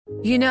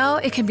You know,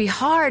 it can be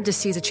hard to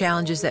see the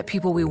challenges that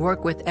people we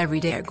work with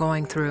every day are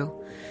going through.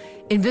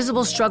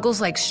 Invisible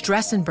struggles like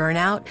stress and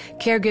burnout,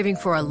 caregiving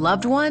for a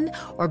loved one,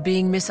 or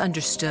being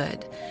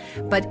misunderstood.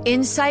 But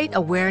insight,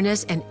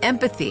 awareness, and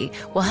empathy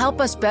will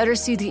help us better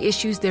see the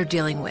issues they're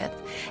dealing with.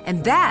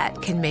 And that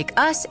can make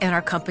us and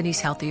our companies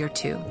healthier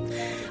too.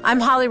 I'm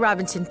Holly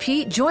Robinson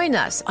Peete. Join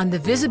us on The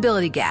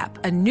Visibility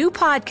Gap, a new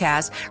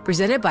podcast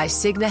presented by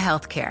Cigna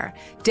Healthcare.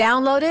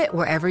 Download it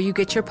wherever you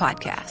get your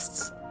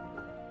podcasts.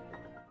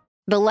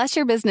 The less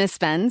your business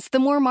spends, the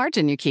more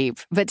margin you keep.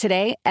 But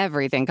today,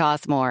 everything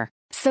costs more.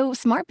 So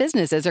smart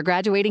businesses are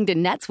graduating to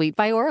NetSuite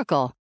by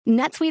Oracle.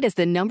 NetSuite is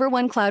the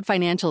 #1 cloud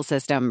financial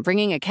system,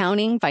 bringing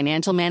accounting,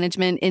 financial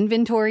management,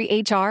 inventory,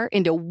 HR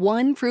into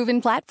one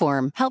proven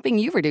platform, helping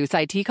you reduce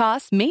IT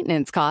costs,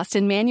 maintenance costs,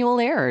 and manual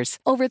errors.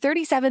 Over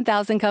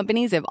 37,000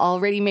 companies have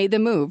already made the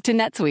move to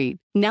NetSuite.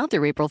 Now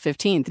through April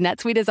 15th,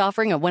 NetSuite is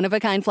offering a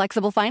one-of-a-kind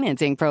flexible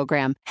financing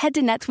program. Head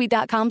to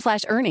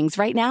netsuite.com/earnings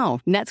right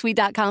now.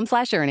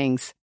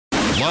 netsuite.com/earnings.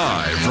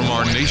 Live from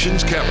our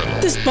nation's capital.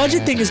 This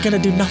budget thing is going to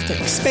do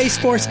nothing. Space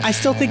Force, I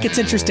still think it's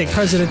interesting.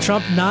 President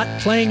Trump not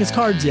playing his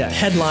cards yet.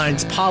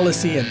 Headlines,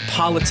 policy, and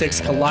politics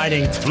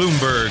colliding.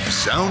 Bloomberg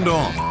Sound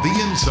On.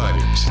 The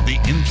insiders, the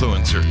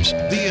influencers,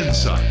 the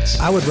insights.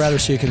 I would rather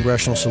see a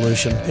congressional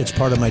solution. It's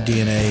part of my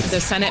DNA.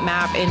 The Senate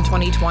map in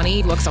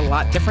 2020 looks a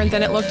lot different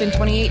than it looked in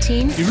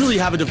 2018. You really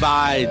have a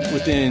divide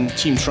within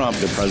Team Trump.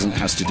 The president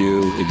has to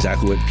do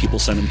exactly what people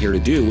sent him here to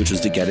do, which is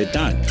to get it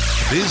done.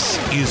 This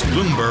is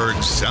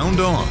Bloomberg Sound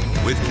On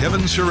with Kevin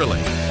Cirilli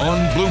on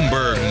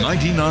Bloomberg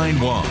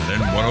 99.1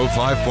 and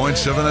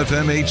 105.7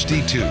 FM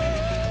HD2.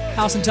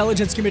 House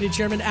Intelligence Committee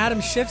Chairman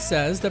Adam Schiff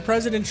says that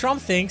President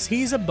Trump thinks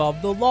he's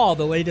above the law.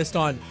 The latest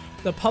on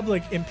the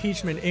public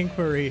impeachment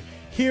inquiry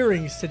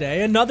hearings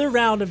today. Another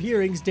round of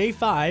hearings, day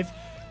 5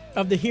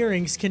 of the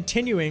hearings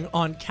continuing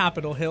on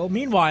Capitol Hill.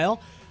 Meanwhile,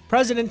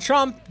 President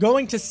Trump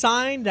going to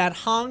sign that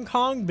Hong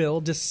Kong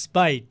bill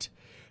despite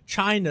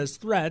China's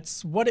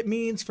threats, what it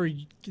means for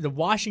the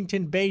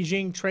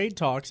Washington-Beijing trade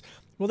talks.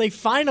 Will they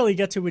finally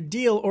get to a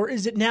deal, or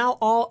is it now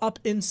all up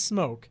in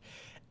smoke?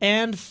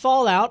 And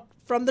fallout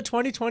from the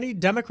 2020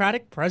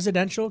 Democratic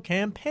presidential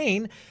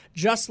campaign,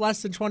 just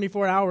less than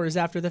 24 hours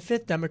after the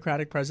 5th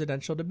Democratic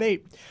presidential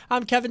debate.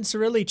 I'm Kevin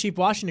Cirilli, Chief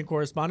Washington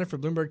Correspondent for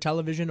Bloomberg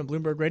Television and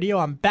Bloomberg Radio.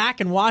 I'm back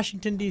in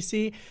Washington,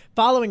 D.C.,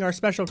 following our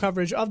special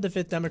coverage of the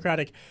 5th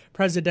Democratic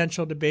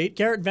presidential debate.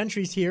 Garrett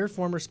Ventry's here,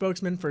 former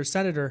spokesman for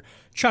Senator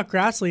Chuck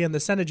Grassley and the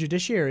Senate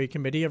Judiciary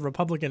Committee, a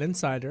Republican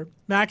insider.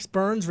 Max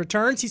Burns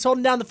returns. He's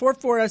holding down the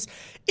fort for us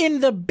in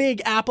the Big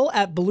Apple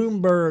at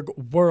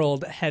Bloomberg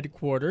World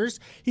Headquarters.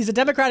 He's a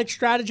Democratic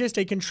strategist,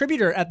 a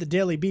contributor at the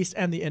Daily Beast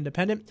and the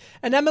Independent.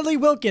 And Emily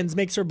Wilkins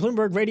makes her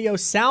Bloomberg Radio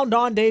Sound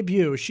On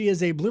debut. She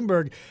is a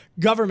Bloomberg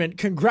government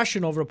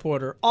congressional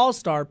reporter,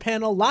 all-star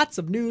panel, lots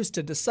of news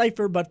to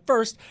decipher. But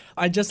first,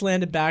 I just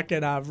landed back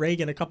at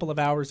Reagan a couple of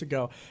hours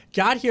ago.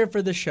 Got here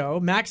for the show.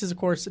 Max is, of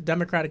course, a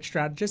Democratic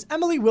strategist.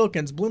 Emily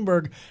Wilkins,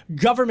 Bloomberg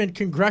government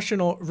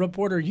congressional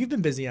reporter. You've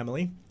been busy,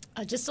 Emily.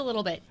 Just a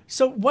little bit.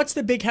 So what's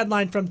the big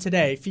headline from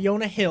today?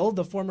 Fiona Hill,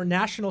 the former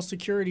National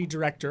Security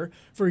Director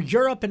for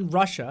Europe and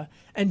Russia,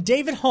 and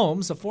David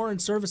Holmes, a Foreign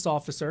Service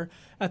Officer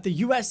at the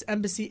U.S.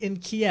 Embassy in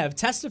Kiev,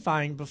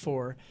 testifying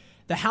before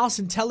the House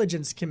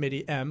Intelligence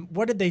Committee.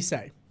 What did they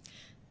say?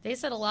 They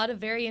said a lot of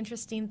very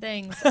interesting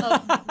things.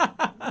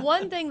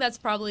 One thing that's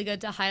probably good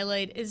to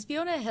highlight is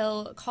Fiona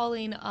Hill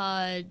calling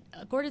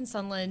Gordon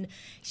Sondland.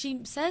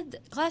 She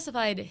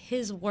classified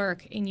his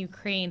work in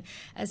Ukraine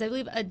as, I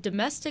believe, a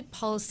domestic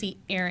policy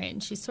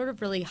errand. She sort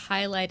of really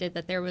highlighted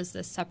that there was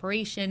this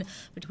separation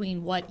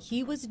between what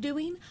he was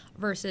doing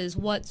versus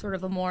what sort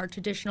of a more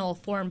traditional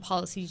foreign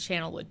policy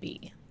channel would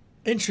be.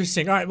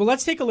 Interesting. All right, well,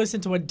 let's take a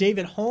listen to what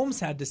David Holmes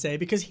had to say,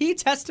 because he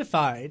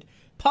testified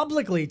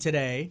publicly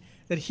today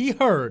that he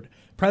heard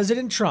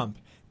President Trump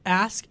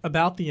ask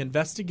about the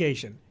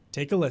investigation.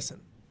 Take a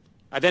listen.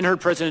 I then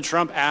heard President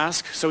Trump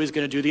ask, so he's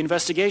going to do the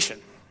investigation.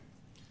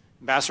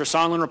 Ambassador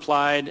Sondland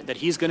replied that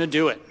he's going to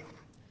do it,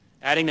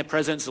 adding that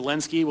President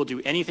Zelensky will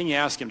do anything you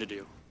ask him to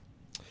do.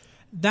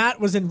 That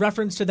was in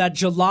reference to that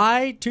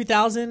July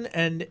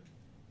 2009,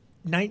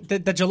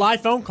 the July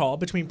phone call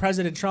between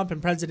President Trump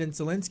and President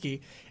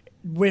Zelensky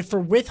for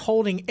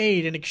withholding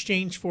aid in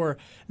exchange for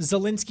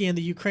Zelensky and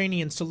the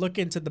Ukrainians to look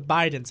into the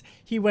Bidens.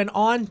 He went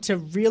on to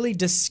really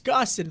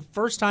discuss, and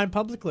first time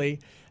publicly,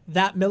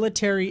 that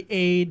military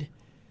aid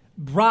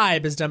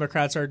bribe, as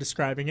Democrats are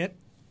describing it,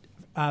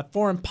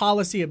 foreign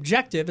policy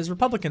objective, as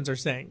Republicans are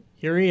saying.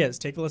 Here he is.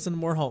 Take a listen to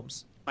more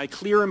Holmes. My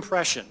clear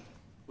impression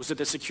was that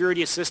the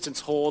security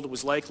assistance hold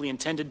was likely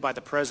intended by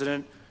the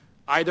president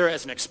either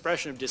as an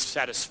expression of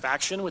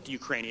dissatisfaction with the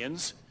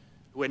Ukrainians,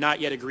 who had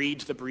not yet agreed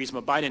to the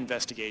Burisma Biden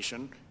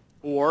investigation,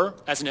 or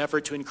as an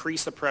effort to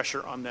increase the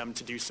pressure on them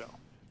to do so.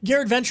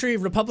 Garrett Ventry,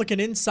 Republican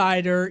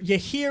insider, you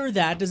hear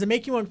that. Does it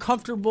make you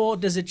uncomfortable?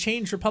 Does it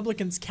change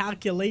Republicans'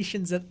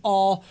 calculations at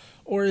all?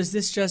 Or is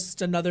this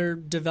just another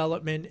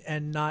development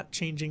and not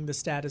changing the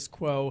status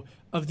quo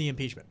of the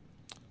impeachment?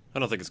 I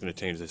don't think it's going to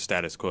change the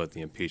status quo of the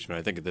impeachment.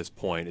 I think at this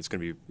point it's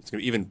going to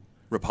be even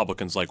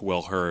Republicans like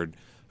Will Hurd,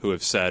 who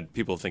have said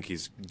people think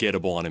he's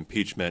gettable on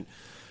impeachment.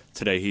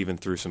 Today, he even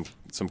threw some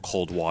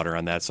cold water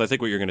on that. So I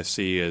think what you're going to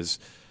see is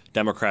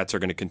Democrats are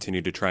going to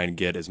continue to try and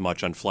get as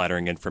much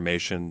unflattering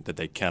information that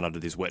they can out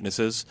of these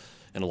witnesses.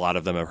 And a lot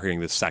of them are hearing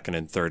the second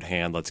and third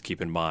hand, let's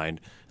keep in mind.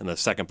 And the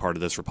second part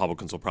of this,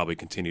 Republicans will probably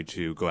continue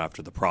to go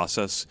after the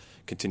process,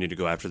 continue to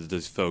go after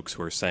those folks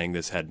who are saying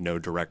this had no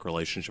direct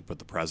relationship with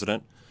the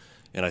president.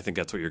 And I think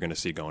that's what you're going to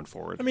see going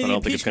forward. I mean, but I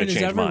don't think it's going to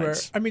change everywhere.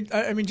 minds.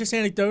 I mean, just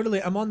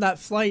anecdotally, I'm on that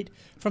flight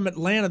from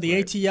Atlanta,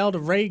 the ATL to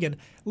Reagan.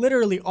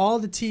 Literally, all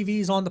the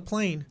TVs on the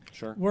plane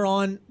were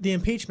on the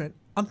impeachment.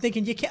 I'm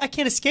thinking, I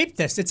can't escape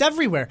this. It's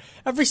everywhere.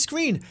 Every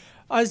screen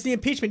is the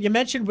impeachment. You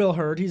mentioned Will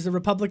Hurd. He's a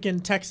Republican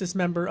Texas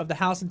member of the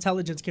House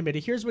Intelligence Committee.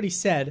 Here's what he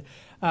said.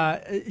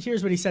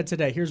 Here's what he said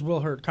today. Here's Will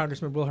Hurd,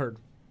 Congressman Will Hurd.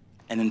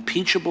 An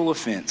impeachable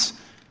offense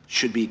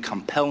should be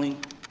compelling,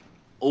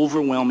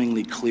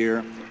 overwhelmingly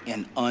clear,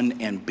 and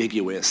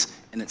unambiguous,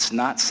 and it's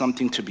not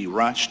something to be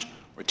rushed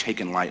or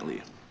taken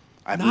lightly.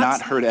 I've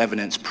not heard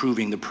evidence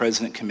proving the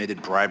president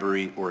committed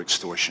bribery or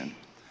extortion.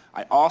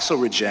 I also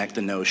reject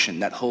the notion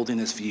that holding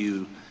this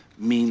view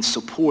means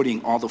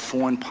supporting all the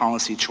foreign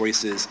policy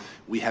choices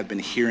we have been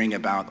hearing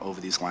about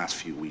over these last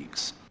few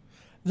weeks.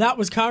 That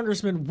was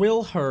Congressman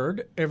Will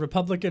Hurd, a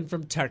Republican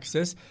from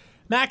Texas.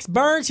 Max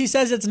Burns, he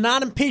says it's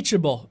not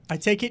impeachable. I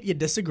take it you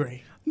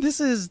disagree.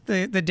 This is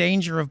the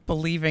danger of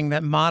believing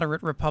that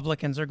moderate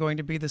Republicans are going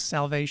to be the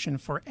salvation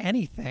for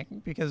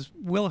anything, because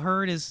Will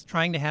Hurd is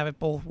trying to have it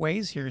both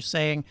ways here,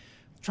 saying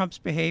Trump's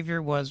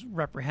behavior was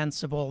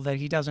reprehensible, that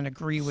he doesn't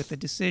agree with the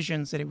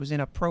decisions, that it was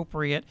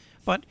inappropriate.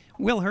 But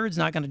Will Hurd's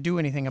not going to do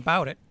anything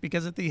about it,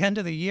 because at the end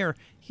of the year,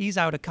 he's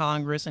out of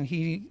Congress and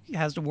he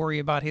has to worry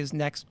about his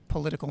next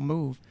political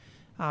move.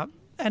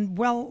 And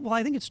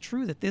I think it's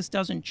true that this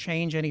doesn't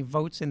change any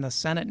votes in the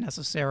Senate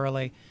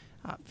necessarily.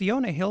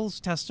 Fiona Hill's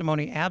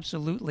testimony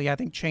absolutely, I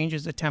think,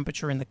 changes the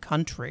temperature in the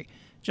country,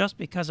 just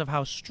because of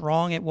how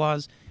strong it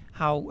was,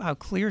 how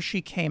clear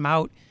she came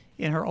out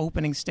in her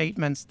opening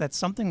statements that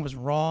something was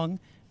wrong,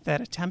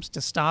 that attempts to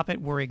stop it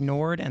were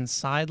ignored and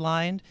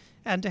sidelined.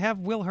 And to have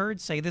Will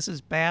Hurd say this is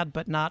bad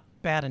but not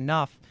bad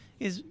enough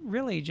is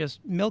really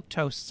just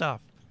milquetoast stuff.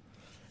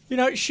 You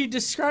know,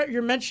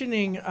 you're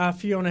mentioning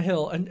Fiona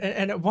Hill, and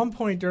at one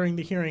point during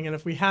the hearing, and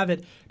if we have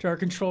it to our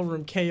control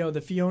room, KO, the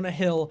Fiona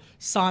Hill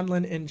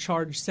Sondland in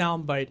charge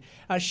soundbite,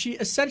 she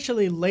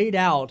essentially laid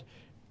out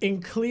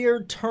in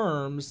clear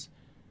terms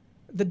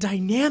the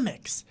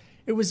dynamics.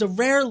 It was a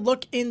rare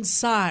look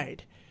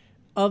inside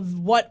of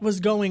what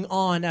was going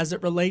on as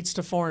it relates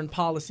to foreign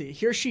policy.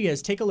 Here she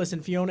is. Take a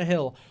listen, Fiona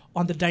Hill,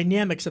 on the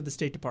dynamics of the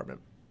State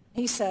Department.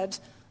 He said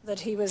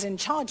that he was in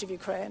charge of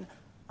Ukraine.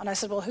 And I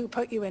said, well, who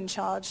put you in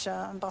charge,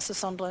 Ambassador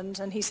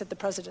Sondland? And he said, the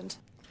president.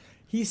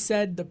 He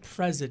said the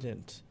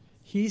president.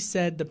 He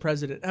said the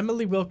president.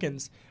 Emily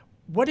Wilkins,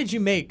 what did you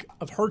make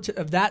of her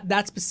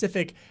that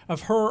specific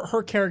of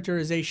her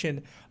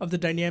characterization of the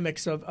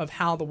dynamics of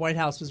how the White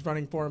House was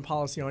running foreign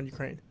policy on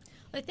Ukraine?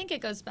 I think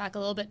it goes back a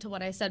little bit to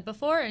what I said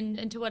before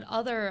and to what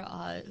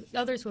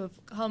others who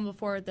have come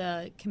before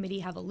the committee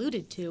have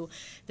alluded to,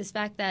 this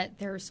fact that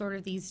there are sort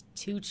of these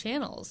two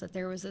channels, that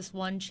there was this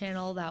one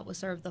channel that was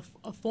sort of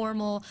a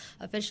formal,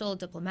 official,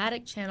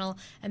 diplomatic channel,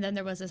 and then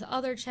there was this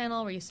other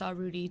channel where you saw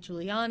Rudy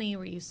Giuliani,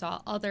 where you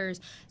saw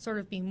others sort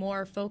of being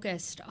more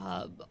focused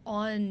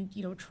on,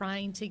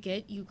 trying to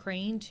get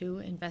Ukraine to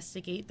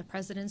investigate the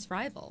president's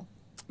rival.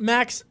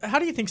 Max, how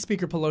do you think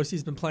Speaker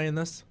Pelosi's been playing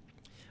this?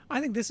 I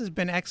think this has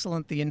been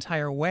excellent the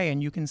entire way,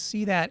 and you can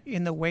see that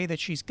in the way that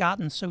she's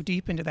gotten so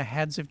deep into the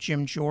heads of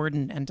Jim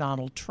Jordan and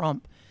Donald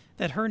Trump,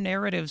 that her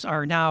narratives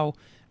are now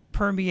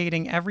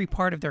permeating every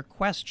part of their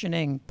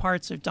questioning,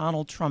 parts of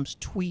Donald Trump's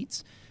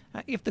tweets.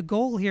 If the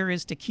goal here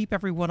is to keep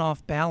everyone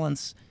off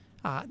balance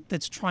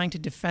that's trying to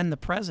defend the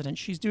president,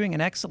 she's doing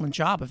an excellent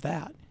job of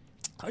that.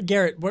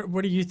 Garrett,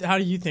 how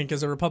do you think,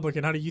 as a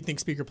Republican, how do you think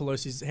Speaker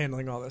Pelosi's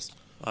handling all this?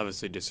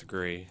 Obviously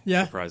disagree.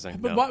 Yeah. Surprising.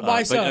 But no.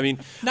 why so? But, I mean,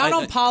 not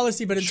on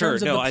policy, but in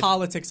terms of the I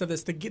politics of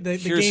this, the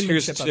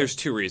gamemanship of it. There's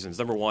two reasons.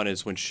 Number one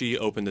is when she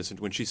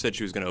said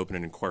she was going to open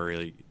an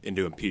inquiry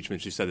into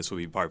impeachment, she said this would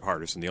be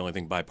bipartisan. The only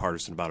thing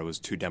bipartisan about it was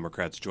two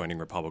Democrats joining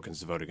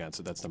Republicans to vote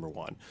against it. That's number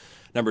one.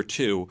 Number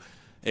two,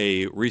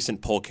 a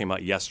recent poll came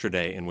out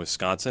yesterday in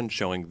Wisconsin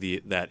showing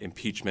that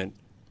impeachment,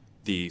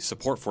 the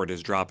support for it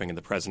is dropping and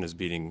the president is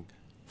beating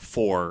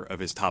 4 of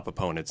his top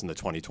opponents in the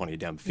 2020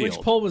 Dem field.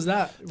 Which poll was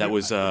that? That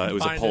was it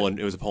was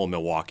a poll in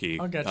Milwaukee.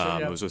 I'll get you,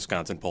 yeah. It was a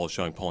Wisconsin poll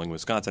showing polling in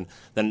Wisconsin.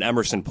 Then an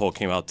Emerson poll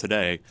came out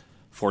today.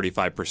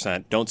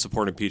 45% don't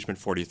support impeachment,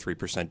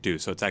 43% do.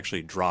 So it's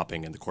actually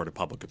dropping in the court of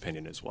public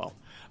opinion as well.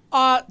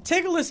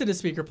 Take a listen to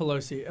Speaker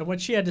Pelosi and what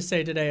she had to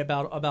say today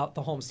about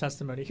the Holmes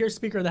testimony. Here's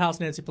Speaker of the House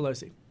Nancy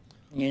Pelosi.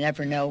 You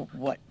never know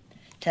what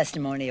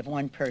testimony of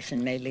one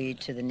person may lead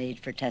to the need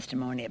for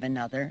testimony of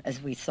another, as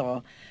we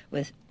saw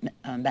with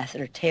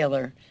Ambassador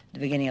Taylor at the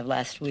beginning of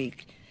last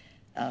week,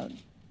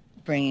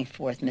 bringing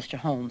forth Mr.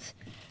 Holmes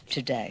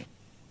today.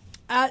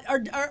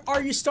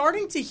 Are you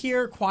starting to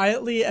hear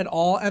quietly at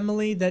all,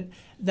 Emily, that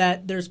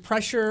that there's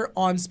pressure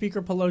on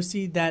Speaker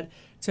Pelosi that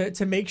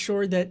to make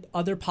sure that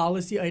other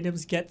policy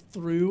items get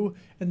through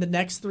in the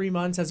next 3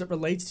 months as it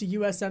relates to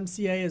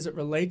USMCA, as it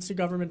relates to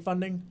government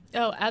funding?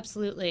 Oh,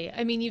 absolutely.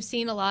 I mean, you've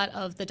seen a lot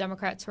of the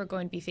Democrats who are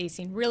going to be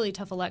facing really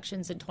tough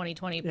elections in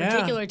 2020,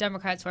 particular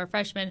Democrats who are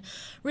freshmen,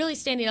 really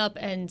standing up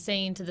and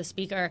saying to the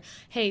Speaker,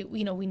 hey,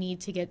 we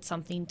need to get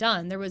something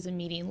done. There was a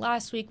meeting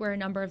last week where a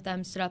number of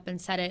them stood up and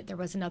said it. There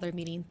was another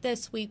meeting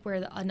this week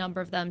where a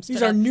number of them stood up.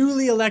 These are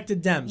newly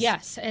elected Dems.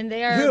 Yes, and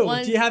they are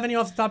Who? Do you have any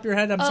off the top of your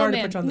head? I'm sorry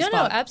to put you on the spot.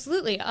 No,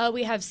 absolutely.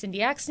 We have Cindy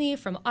Axne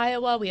from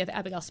Iowa. We have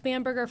Abigail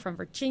Spanberger from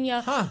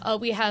Virginia.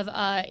 We have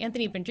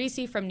Anthony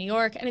Bendrisi from New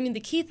York. And I mean,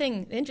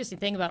 the interesting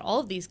thing about all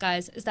of these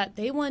guys is that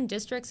they won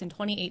districts in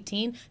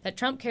 2018 that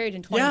Trump carried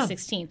in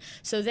 2016.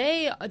 So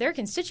their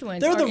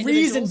constituents They're are the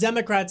reason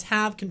Democrats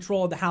have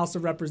control of the House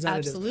of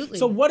Representatives. Absolutely.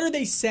 So what are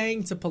they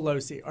saying to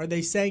Pelosi? Are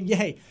they saying,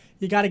 hey,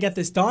 you got to get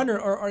this done,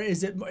 or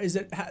is it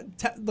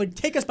like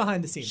take us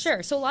behind the scenes?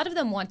 Sure. So a lot of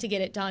them want to get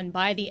it done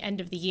by the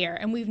end of the year,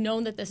 and we've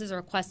known that this is a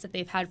request that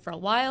they've had for a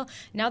while.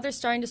 Now they're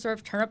starting to sort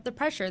of turn up the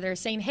pressure. They're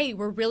saying, hey,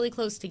 we're really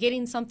close to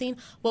getting something.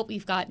 What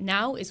we've got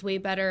now is way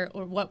better,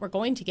 or what we're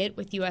going to get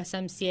with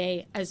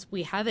USMCA as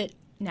we have it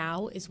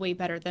now is way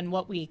better than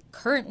what we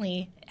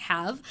currently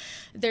have.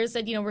 There's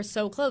that, we're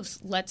so close.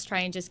 Let's try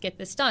and just get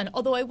this done.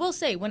 Although I will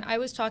say, when I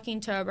was talking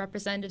to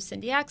Representative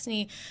Cindy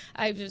Axne,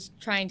 I was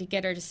trying to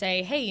get her to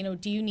say, hey,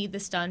 do you need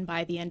this done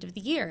by the end of the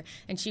year?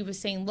 And she was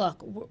saying,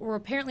 look, we're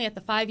apparently at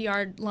the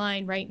 5-yard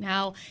line right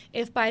now.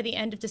 If by the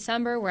end of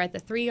December we're at the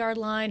 3-yard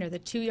line or the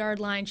 2-yard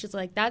line, she's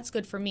like, that's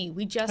good for me.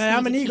 We just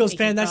I'm an Eagles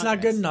fan. That's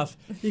not good enough.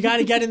 You got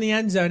to get in the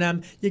end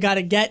zone, You got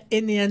to get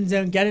in the end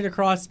zone, get it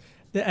across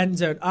the end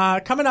zone.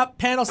 Coming up,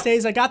 panel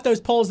stays. I got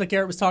those polls that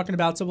Garrett was talking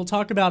about, so we'll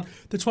talk about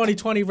the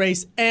 2020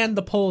 race and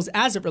the polls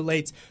as it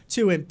relates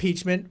to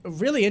impeachment.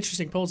 Really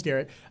interesting polls,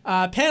 Garrett.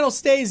 Panel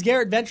stays.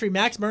 Garrett Ventry,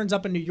 Max Burns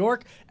up in New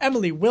York,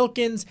 Emily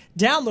Wilkins.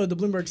 Download the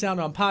Bloomberg Sound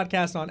On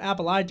podcast on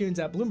Apple iTunes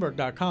at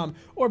Bloomberg.com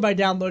or by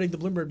downloading the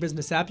Bloomberg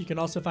Business app. You can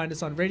also find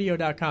us on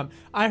Radio.com,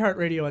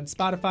 iHeartRadio, and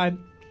Spotify.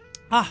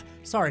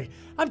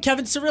 I'm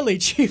Kevin Cirilli,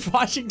 Chief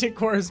Washington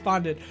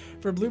Correspondent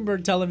for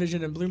Bloomberg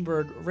Television and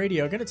Bloomberg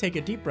Radio. Going to take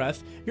a deep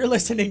breath. You're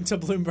listening to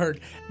Bloomberg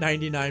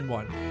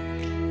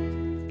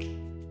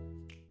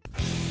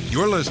 99.1.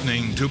 You're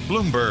listening to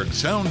Bloomberg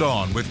Sound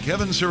On with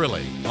Kevin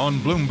Cirilli on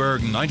Bloomberg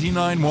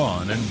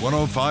 99.1 and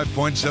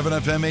 105.7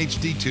 FM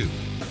HD2.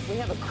 We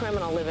have a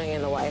criminal living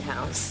in the White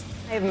House.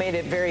 I have made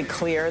it very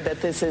clear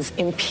that this is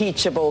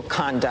impeachable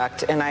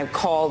conduct, and I've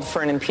called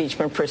for an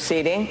impeachment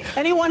proceeding.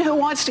 Anyone who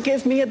wants to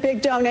give me a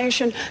big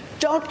donation,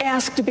 don't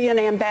ask to be an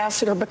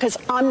ambassador, because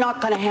I'm not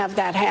going to have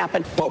that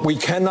happen. But we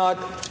cannot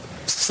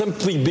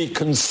simply be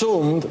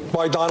consumed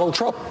by Donald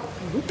Trump,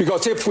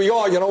 because if we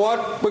are, you know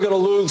what? We're going to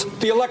lose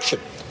the election.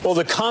 Well,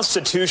 the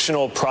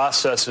constitutional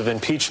process of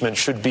impeachment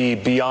should be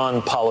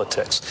beyond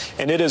politics,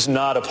 and it is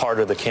not a part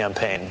of the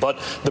campaign. But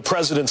the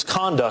president's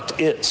conduct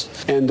is.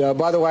 And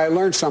by the way, I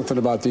learned something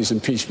about these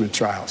impeachment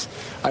trials.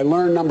 I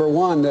learned, number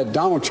one, that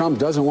Donald Trump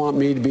doesn't want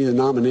me to be the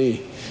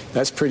nominee.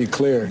 That's pretty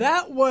clear.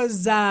 That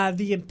was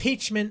the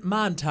impeachment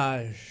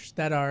montage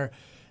that our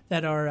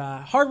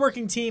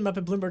hardworking team up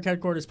at Bloomberg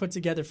headquarters put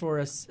together for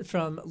us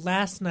from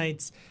last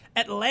night's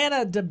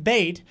Atlanta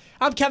debate.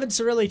 I'm Kevin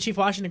Cirilli, Chief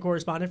Washington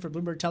Correspondent for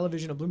Bloomberg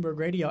Television and Bloomberg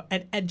Radio.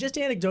 And just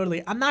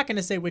anecdotally, I'm not going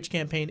to say which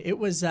campaign. It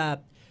was on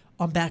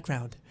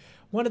background.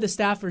 One of the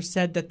staffers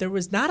said that there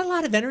was not a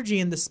lot of energy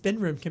in the spin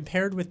room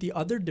compared with the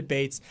other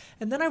debates.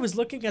 And then I was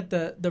looking at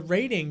the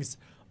ratings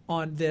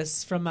on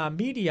this from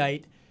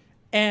Mediaite.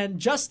 And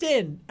just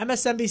in,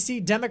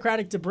 MSNBC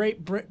Democratic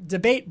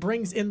debate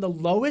brings in the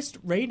lowest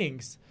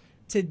ratings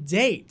to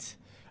date.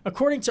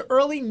 According to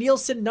early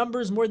Nielsen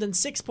numbers, more than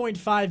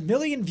 6.5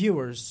 million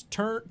viewers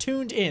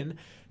tuned in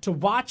to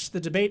watch the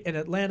debate in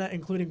Atlanta,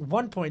 including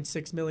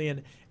 1.6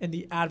 million in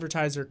the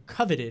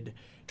advertiser-coveted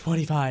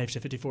 25 to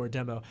 54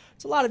 demo.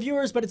 It's a lot of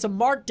viewers, but it's a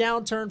marked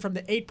downturn from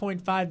the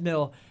 8.5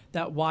 mil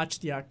that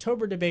watched the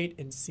October debate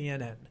in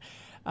CNN.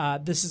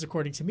 This is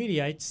according to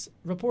Mediaite's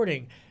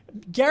reporting.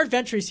 Garrett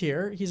Ventry's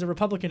here. He's a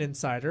Republican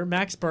insider.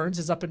 Max Burns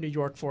is up in New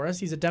York for us.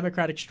 He's a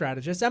Democratic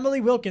strategist.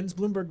 Emily Wilkins,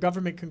 Bloomberg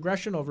government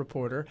congressional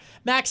reporter.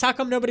 Max, how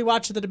come nobody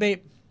watched the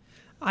debate?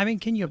 I mean,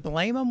 can you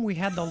blame him? We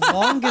had the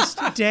longest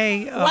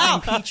day of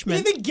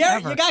impeachment. Even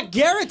Garrett, you got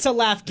Garrett to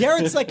laugh.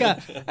 Garrett's like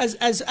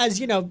as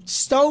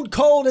stone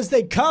cold as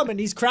they come, and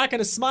he's cracking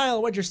a smile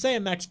at what you're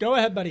saying, Max. Go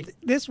ahead, buddy.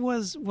 This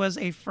was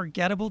a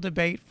forgettable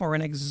debate for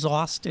an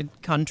exhausted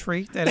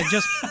country that had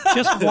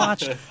just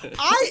watched.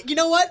 You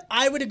know what?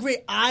 I would agree.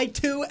 I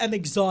too am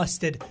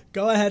exhausted.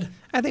 Go ahead.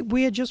 I think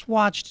we had just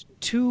watched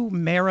 2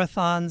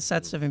 marathon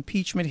sets of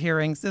impeachment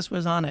hearings. This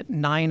was on at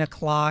 9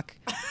 o'clock.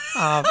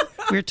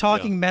 We're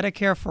talking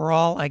Medicare for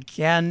all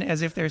again,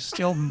 as if there's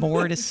still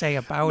more to say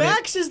about it.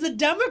 Max is the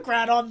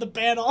Democrat on the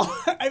panel.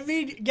 I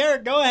mean,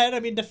 Garrett, go ahead. I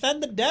mean,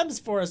 defend the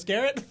Dems for us,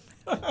 Garrett.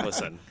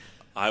 Listen,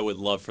 I would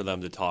love for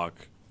them to talk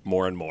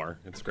more and more.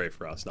 It's great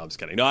for us. No, I'm just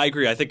kidding. No, I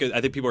agree. I think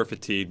people are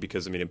fatigued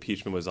because,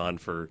 impeachment was on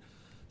for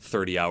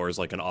 30 hours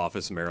like an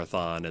office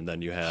marathon, and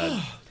then you had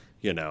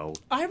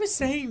I was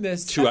saying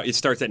this. It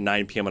starts at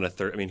 9 p.m. on a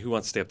Thursday. I mean, who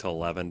wants to stay up till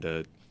 11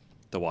 to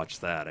watch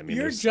that? I mean,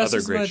 there's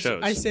other great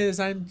shows. I say this.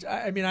 I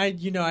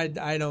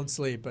don't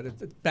sleep, but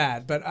it's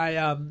bad. But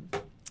Emily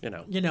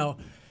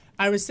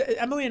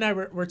and I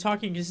were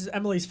talking. This is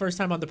Emily's first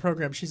time on the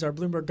program. She's our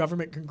Bloomberg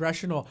government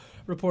congressional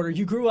reporter.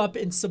 You grew up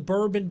in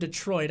suburban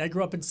Detroit. I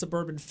grew up in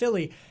suburban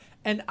Philly.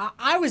 And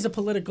I was a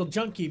political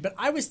junkie, but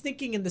I was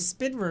thinking in the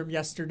spin room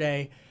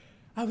yesterday,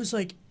 I was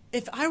like,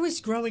 if I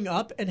was growing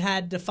up and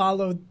had to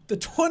follow the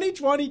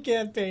 2020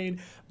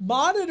 campaign,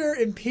 monitor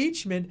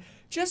impeachment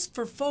just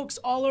for folks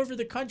all over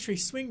the country,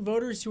 swing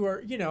voters who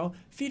are,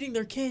 feeding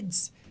their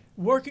kids,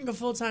 working a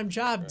full-time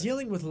job,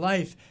 dealing with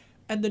life,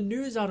 and the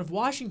news out of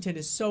Washington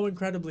is so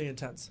incredibly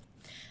intense.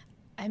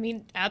 I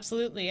mean,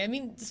 absolutely. I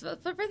mean, for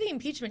the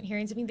impeachment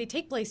hearings, they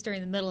take place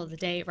during the middle of the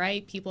day,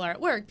 right? People are at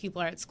work, people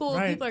are at school,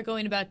 people are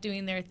going about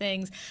doing their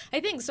things.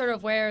 I think sort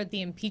of where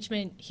the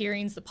impeachment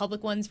hearings, the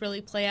public ones, really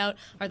play out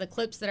are the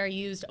clips that are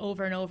used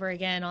over and over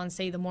again on,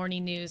 say, the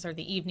morning news or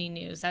the evening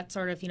news. That's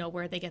sort of,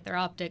 where they get their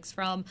optics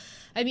from.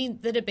 I mean,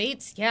 the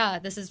debates,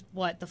 this is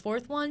what, the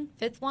fifth one?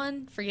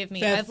 Forgive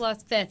me. Fifth. I've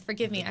lost fifth.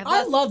 Forgive me.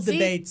 I love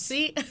debates.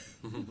 See?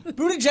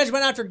 Buttigieg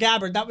went after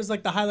Gabbard. That was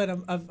like the highlight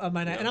of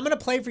my night. And I'm going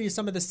to play for you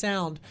some of the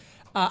sound.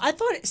 I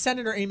thought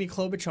Senator Amy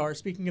Klobuchar,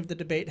 speaking of the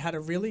debate, had a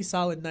really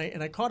solid night,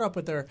 and I caught up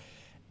with her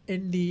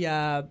in the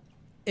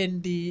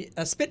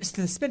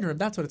spin room.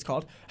 That's what it's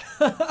called,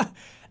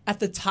 at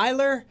the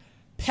Tyler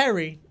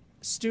Perry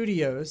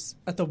Studios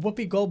at the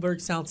Whoopi Goldberg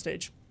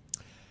soundstage.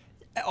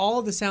 All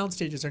of the sound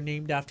stages are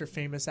named after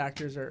famous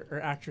actors or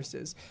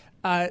actresses.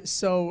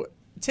 So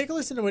take a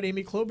listen to what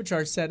Amy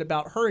Klobuchar said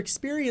about her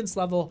experience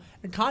level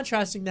and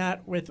contrasting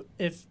that with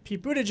if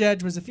Pete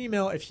Buttigieg was a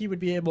female, if he would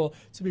be able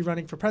to be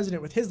running for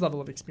president with his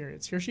level of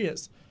experience. Here she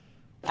is.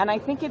 And I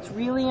think it's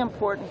really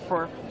important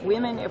for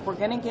women, if we're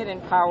going to get in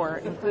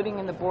power, including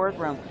in the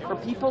boardroom, for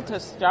people to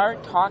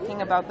start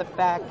talking about the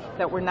fact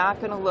that we're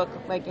not going to look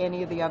like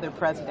any of the other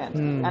presidents.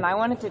 And I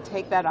wanted to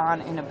take that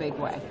on in a big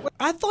way.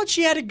 I thought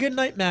she had a good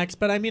night, Max,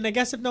 but I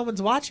guess if no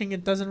one's watching,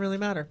 it doesn't really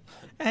matter.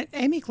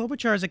 Amy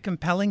Klobuchar is a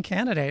compelling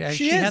candidate.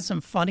 She had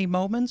some funny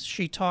moments.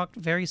 She talked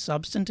very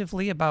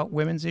substantively about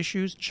women's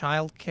issues,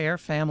 child care,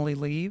 family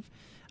leave.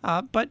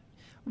 But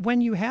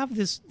when you have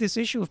this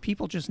issue of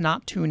people just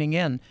not tuning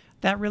in,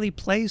 that really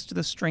plays to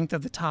the strength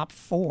of the top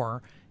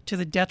four to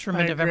the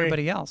detriment of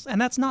everybody else. And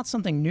that's not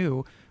something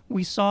new.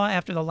 We saw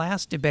after the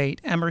last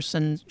debate,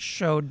 Emerson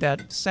showed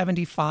that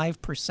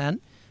 75%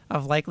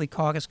 of likely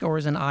caucus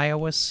goers in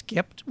Iowa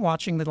skipped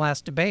watching the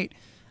last debate.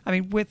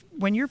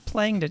 When you're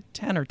playing to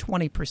 10 or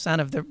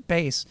 20% of the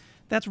base,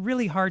 that's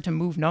really hard to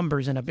move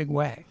numbers in a big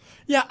way.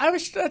 Yeah,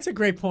 that's a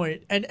great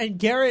point. And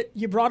Garrett,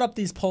 you brought up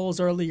these polls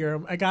earlier.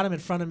 I got them in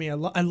front of me.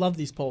 I love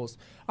these polls.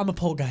 I'm a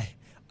poll guy.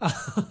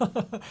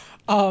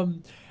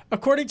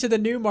 According to the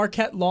new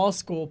Marquette Law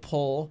School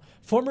poll,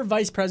 former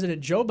Vice President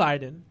Joe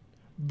Biden,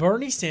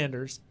 Bernie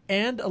Sanders,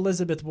 and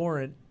Elizabeth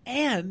Warren,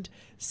 and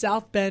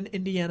South Bend,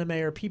 Indiana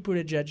Mayor Pete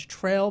Buttigieg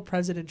trail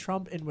President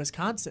Trump in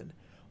Wisconsin.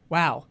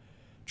 Wow.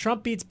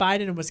 Trump beats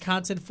Biden in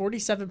Wisconsin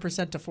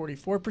 47% to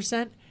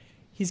 44%.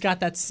 He's got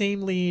that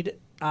same lead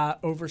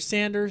over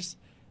Sanders,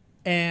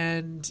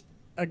 and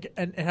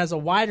it has a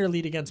wider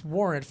lead against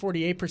Warren,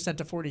 48%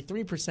 to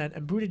 43%,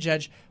 and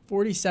Buttigieg,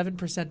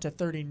 47% to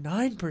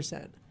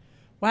 39%.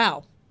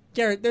 Wow.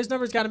 Garrett, those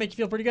numbers got to make you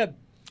feel pretty good.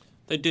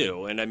 They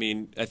do. And,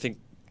 I think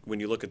when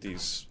you look at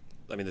these,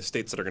 the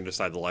states that are going to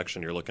decide the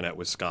election, you're looking at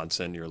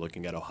Wisconsin, you're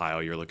looking at Ohio,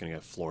 you're looking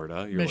at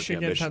Florida, you're looking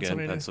at Michigan,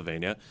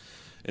 Pennsylvania.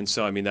 And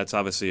so, that's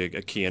obviously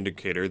a key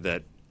indicator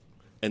that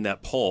in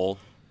that poll,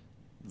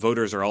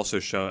 voters are also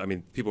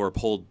showing, people are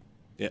polled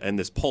in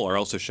this poll are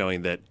also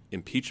showing that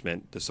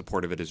impeachment, the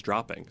support of it is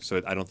dropping.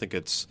 So I don't think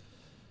it's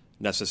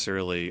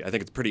necessarily – I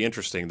think it's pretty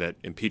interesting that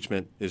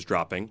impeachment is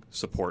dropping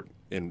support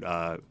in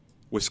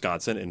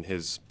Wisconsin, and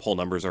his poll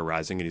numbers are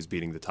rising, and he's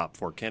beating the top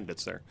four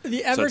candidates there. So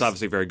it's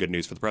obviously very good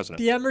news for the president.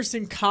 The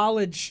Emerson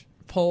College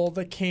poll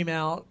that came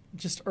out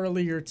just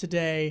earlier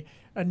today,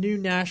 a new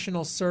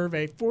national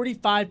survey,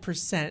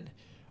 45%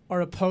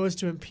 are opposed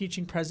to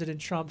impeaching President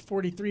Trump,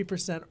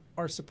 43%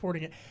 are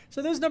supporting it.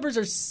 So those numbers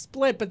are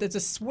split, but it's a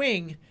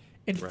swing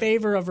in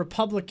favor of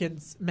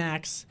Republicans,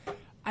 Max.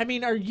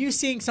 Are you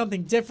seeing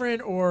something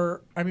different,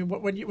 or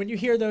when you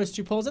hear those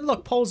two polls? And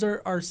look, polls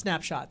are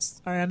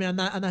snapshots. All right, I'm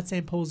not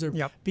saying polls are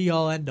be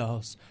all end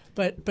alls,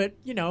 but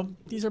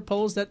these are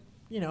polls that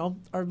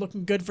are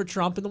looking good for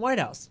Trump in the White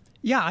House.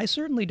 Yeah, I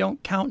certainly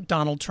don't count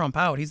Donald Trump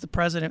out. He's the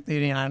president of the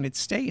United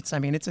States.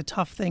 It's a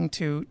tough thing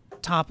to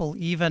topple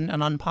even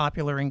an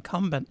unpopular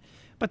incumbent.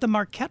 But the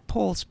Marquette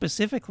poll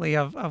specifically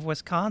of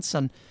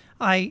Wisconsin,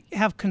 I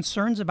have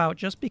concerns about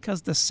just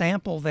because the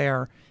sample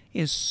there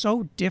is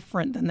so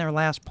different than their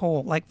last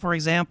poll. Like, for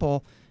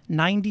example,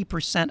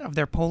 90% of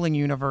their polling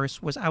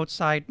universe was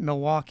outside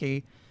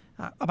Milwaukee.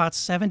 About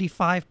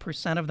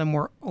 75% of them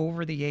were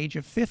over the age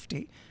of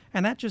 50.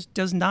 And that just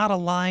does not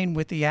align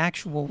with the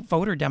actual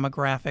voter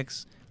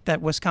demographics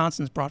that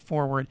Wisconsin's brought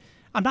forward.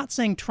 I'm not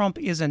saying Trump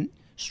isn't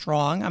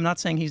strong. I'm not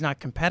saying he's not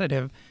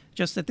competitive.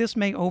 just that this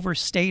may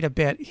overstate a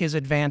bit his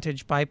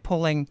advantage by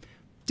pulling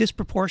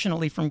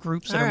disproportionately from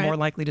groups that are more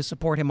likely to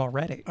support him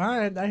already. All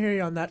right, I hear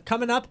you on that.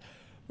 Coming up,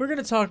 we're going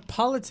to talk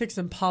politics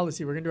and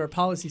policy. We're going to do our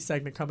policy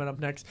segment coming up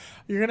next.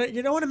 You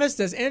don't want to miss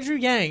this. Andrew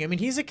Yang, I mean,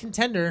 he's a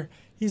contender.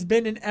 He's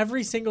been in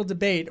every single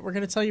debate. We're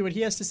going to tell you what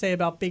he has to say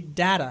about big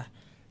data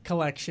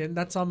collection.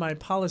 That's on my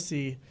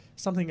policy,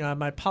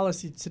 my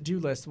policy to-do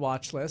list,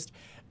 watch list.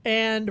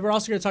 And we're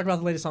also going to talk about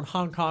the latest on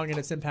Hong Kong and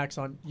its impacts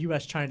on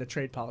U.S.-China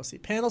trade policy.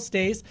 Panel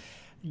stays.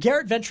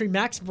 Garrett Ventry,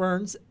 Max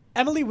Burns,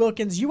 Emily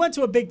Wilkins. You went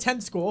to a Big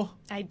Ten school.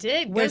 I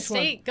did. Which go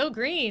State. One? Go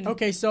Green.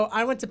 Okay, so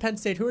I went to Penn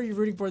State. Who are you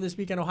rooting for this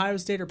weekend, Ohio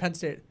State or Penn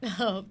State?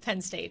 Oh,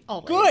 Penn State.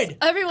 Always. Good.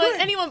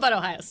 Anyone but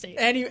Ohio State.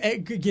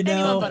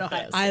 Anyone but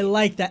Ohio State. I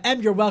like that.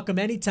 Em, you're welcome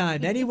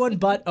anytime. Anyone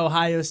but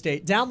Ohio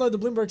State. Download the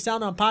Bloomberg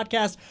Sound On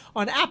podcast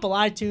on Apple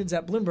iTunes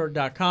at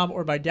Bloomberg.com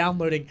or by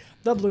downloading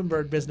the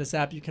Bloomberg Business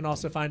app. You can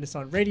also find us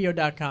on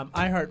Radio.com,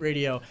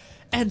 iHeartRadio,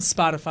 and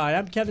Spotify.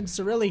 I'm Kevin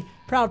Cirilli,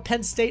 proud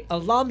Penn State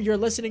alum. You're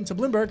listening to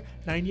Bloomberg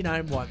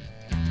 99.1.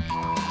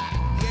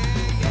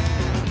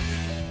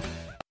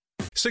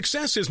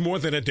 Success is more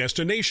than a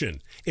destination.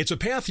 It's a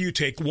path you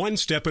take one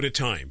step at a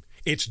time.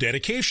 It's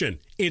dedication,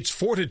 it's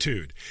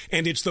fortitude,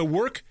 and it's the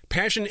work,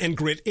 passion, and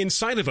grit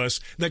inside of us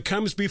that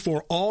comes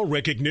before all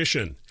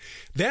recognition.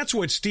 That's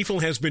what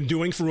Stifel has been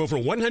doing for over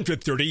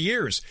 130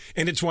 years,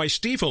 and it's why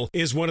Stifel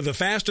is one of the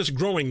fastest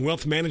growing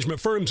wealth management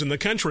firms in the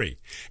country.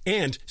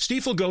 And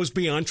Stifel goes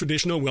beyond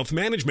traditional wealth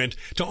management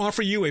to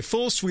offer you a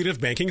full suite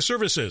of banking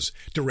services,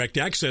 direct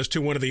access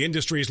to one of the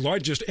industry's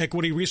largest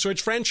equity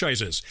research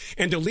franchises,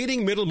 and a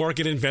leading middle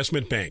market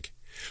investment bank.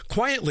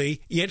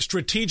 Quietly, yet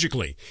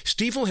strategically,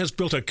 Stifel has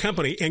built a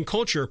company and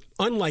culture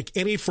unlike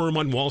any firm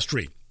on Wall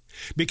Street.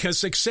 Because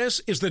success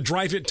is the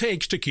drive it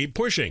takes to keep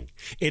pushing.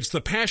 It's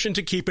the passion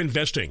to keep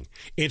investing.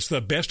 It's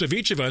the best of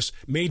each of us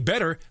made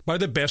better by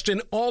the best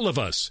in all of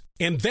us.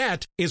 And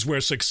that is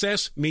where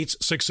success meets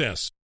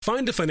success.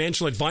 Find a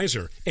financial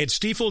advisor at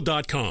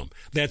Stifel.com.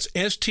 That's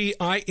Stifel.com.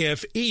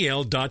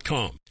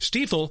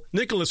 Stifel,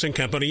 Nicholas &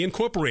 Company,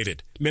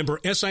 Incorporated. Member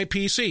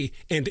SIPC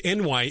and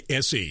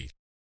NYSE.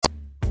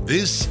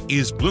 This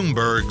is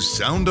Bloomberg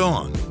Sound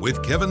On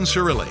with Kevin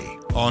Cirilli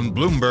on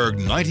Bloomberg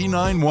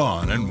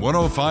 99.1 and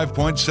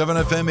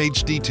 105.7 FM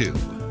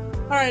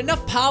HD2. All right,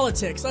 enough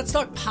politics. Let's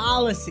talk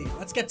policy.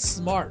 Let's get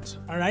smart,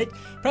 all right?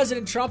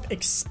 President Trump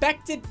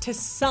expected to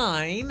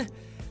sign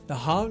the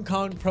Hong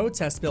Kong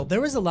protest bill. There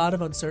was a lot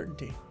of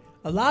uncertainty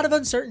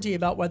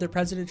about whether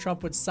President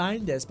Trump would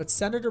sign this, but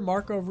Senator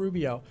Marco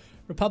Rubio,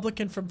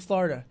 Republican from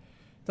Florida,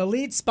 the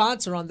lead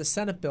sponsor on the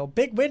Senate bill,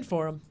 big win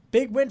for him,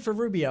 big win for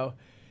Rubio,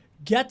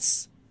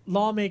 gets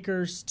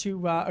lawmakers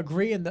to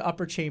agree in the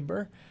upper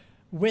chamber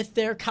with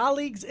their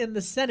colleagues in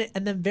the Senate,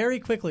 and then very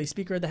quickly,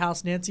 Speaker of the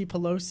House Nancy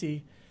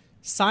Pelosi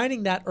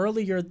signing that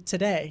earlier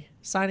today,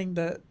 signing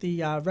the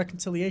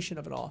reconciliation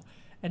of it all.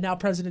 And now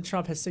President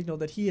Trump has signaled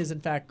that he is, in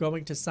fact,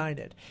 going to sign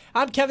it.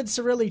 I'm Kevin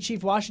Cirilli,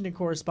 Chief Washington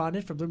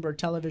Correspondent for Bloomberg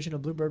Television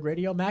and Bloomberg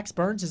Radio. Max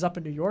Burns is up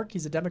in New York.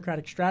 He's a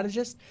Democratic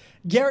strategist.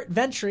 Garrett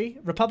Ventry,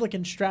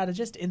 Republican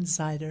strategist,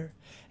 insider.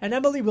 And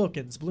Emily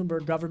Wilkins,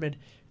 Bloomberg government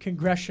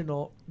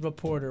congressional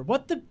reporter.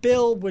 What the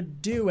bill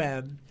would do,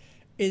 Em,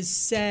 is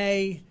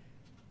say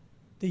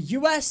the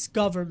U.S.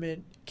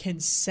 government can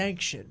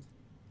sanction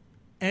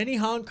any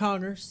Hong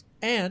Kongers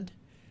and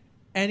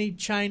any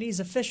Chinese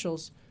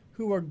officials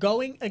who are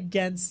going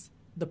against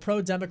the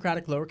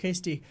pro-democratic,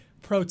 lowercase d,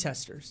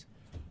 protesters.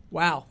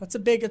 Wow, that's a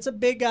big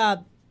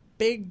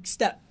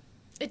step.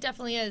 It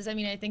definitely is. I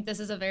mean, I think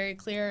this is a very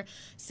clear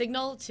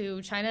signal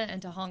to China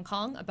and to Hong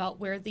Kong about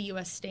where the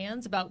U.S.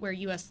 stands, about where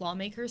U.S.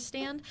 lawmakers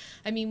stand.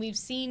 I mean, we've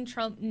seen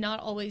Trump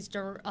not always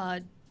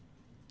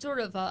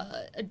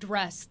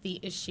address the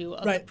issue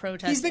of the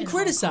protest. He's been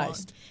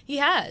criticized. He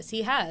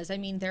has. I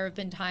mean, there have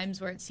been times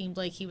where it seemed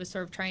like he was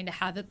sort of trying to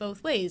have it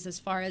both ways as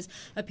far as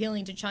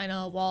appealing to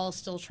China while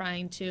still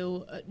trying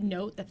to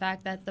note the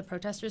fact that the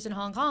protesters in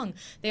Hong Kong,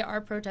 they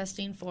are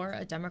protesting for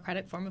a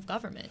democratic form of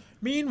government.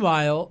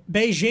 Meanwhile,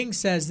 Beijing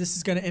says this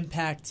is going to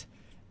impact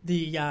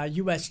the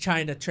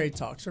U.S.-China trade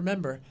talks.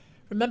 Remember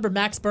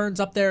Max Burns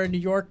up there in New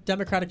York,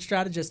 Democratic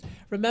strategist.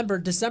 Remember,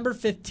 December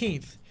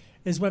 15th,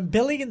 is when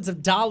billions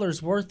of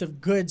dollars worth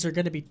of goods are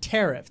going to be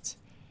tariffed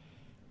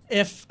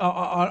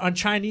on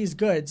Chinese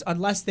goods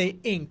unless they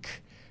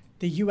ink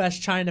the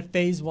U.S.-China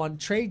Phase 1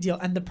 trade deal.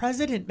 And the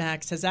president,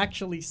 Max, has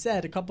actually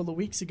said a couple of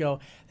weeks ago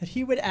that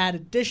he would add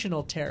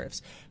additional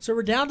tariffs. So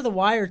we're down to the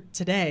wire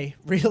today,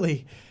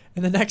 really,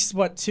 in the next,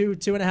 two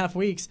and a half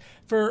weeks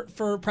for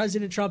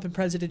President Trump and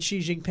President Xi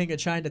Jinping of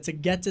China to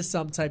get to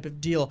some type of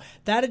deal.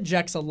 That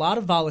injects a lot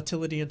of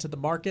volatility into the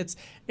markets.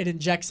 It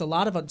injects a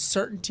lot of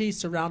uncertainty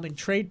surrounding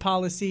trade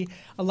policy,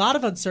 a lot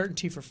of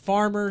uncertainty for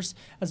farmers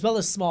as well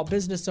as small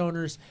business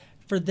owners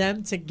for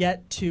them to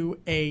get to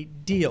a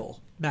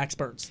deal, Max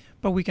Burns.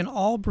 But we can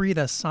all breathe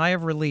a sigh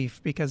of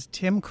relief because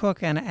Tim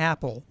Cook and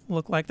Apple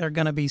look like they're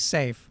going to be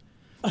safe.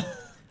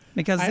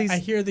 Because I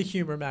hear the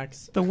humor,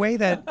 Max. The way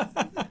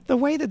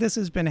that this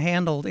has been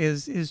handled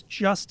is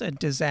just a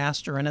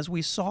disaster. And as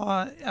we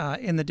saw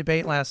in the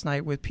debate last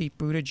night with Pete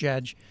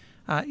Buttigieg,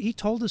 he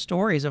told the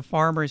stories of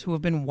farmers who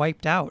have been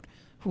wiped out,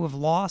 who have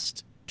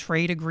lost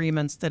trade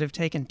agreements that have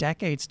taken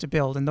decades to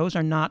build, and those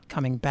are not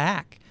coming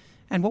back.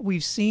 And what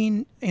we've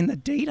seen in the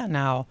data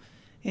now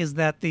is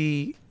that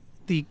the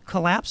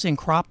collapsing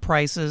crop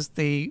prices,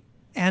 the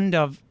end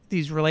of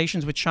these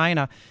relations with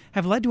China,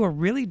 have led to a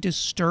really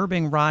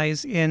disturbing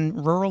rise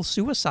in rural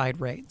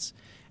suicide rates.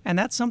 And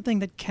that's something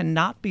that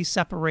cannot be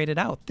separated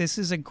out. This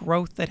is a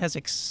growth that has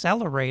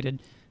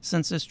accelerated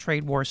since this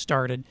trade war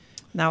started.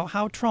 Now,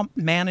 how Trump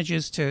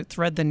manages to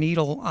thread the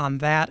needle on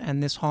that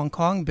and this Hong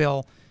Kong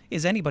bill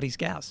is anybody's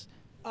guess.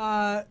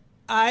 You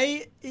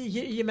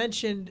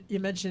mentioned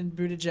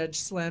Buttigieg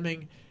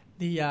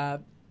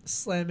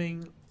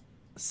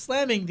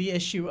slamming the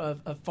issue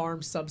of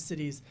farm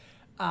subsidies,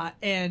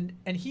 and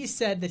he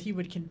said that he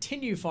would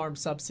continue farm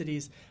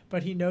subsidies,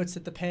 but he notes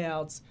that the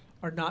payouts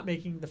are not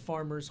making the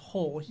farmers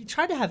whole. He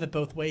tried to have it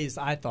both ways,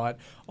 I thought,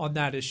 on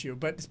that issue.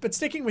 But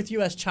sticking with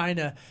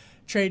U.S.-China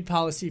trade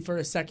policy for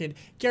a second,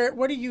 Garrett,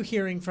 what are you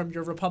hearing from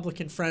your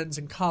Republican friends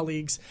and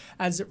colleagues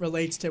as it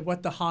relates to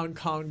what the Hong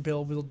Kong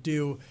bill will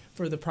do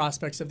for the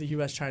prospects of the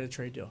U.S.-China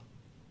trade deal?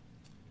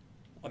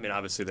 I mean,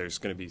 obviously there's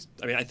going to be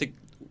 – I mean, I think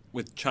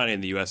with China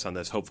and the U.S. on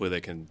this, hopefully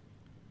they can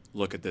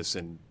look at this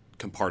and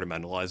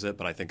compartmentalize it,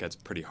 but I think that's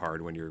pretty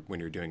hard when you're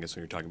doing this,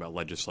 when you're talking about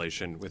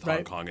legislation with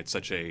Hong Kong. It's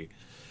such a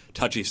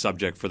touchy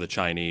subject for the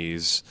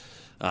Chinese,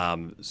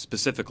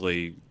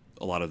 specifically –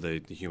 a lot of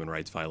the human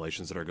rights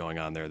violations that are going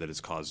on there that has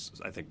caused,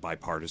 I think,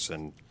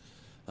 bipartisan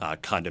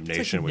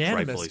condemnation, which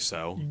rightfully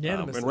so.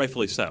 And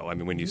rightfully so. I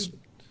mean, when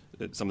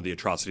some of the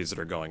atrocities that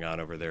are going on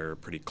over there are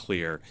pretty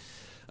clear.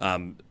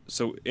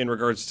 So in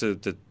regards to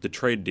the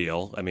trade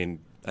deal, I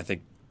mean, I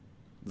think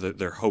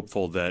they're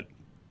hopeful that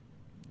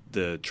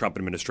the Trump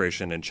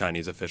administration and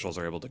Chinese officials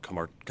are able to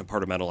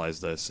compartmentalize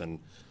this and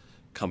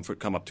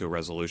come up to a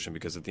resolution,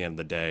 because at the end of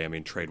the day, I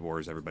mean, trade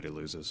wars, everybody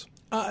loses.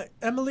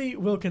 Emily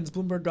Wilkins,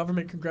 Bloomberg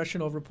government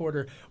congressional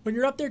reporter, when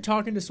you're up there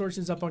talking to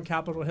sources up on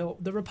Capitol Hill,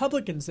 the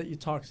Republicans that you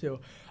talk to,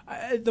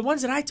 the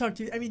ones that I talk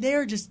to, I mean,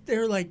 they're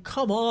like,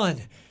 come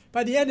on,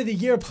 by the end of the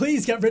year,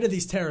 please get rid of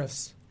these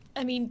tariffs.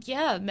 I mean,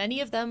 yeah,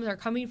 many of them are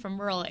coming from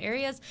rural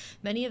areas.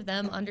 Many of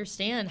them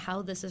understand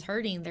how this is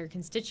hurting their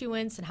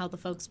constituents and how the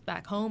folks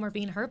back home are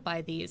being hurt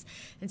by these.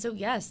 And so,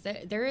 yes,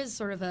 there is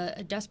sort of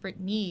a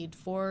desperate need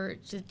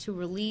to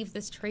relieve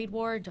this trade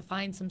war, to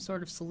find some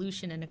sort of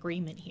solution and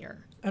agreement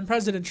here. And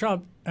President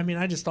Trump, I mean,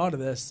 I just thought of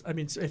this. I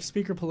mean, if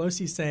Speaker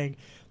Pelosi's saying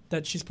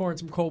that she's pouring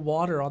some cold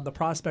water on the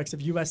prospects of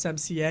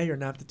USMCA or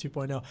NAFTA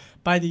 2.0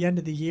 by the end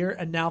of the year,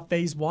 and now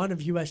phase one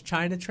of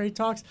U.S.-China trade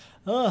talks.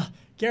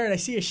 Garrett, I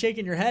see you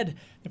shaking your head.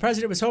 The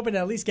president was hoping to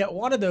at least get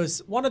one of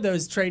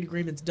those trade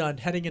agreements done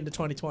heading into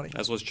 2020.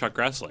 As was Chuck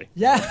Grassley.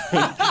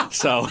 Yeah.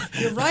 So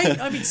you're right.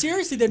 I mean,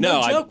 seriously, they're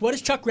no joke. What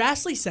is Chuck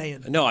Grassley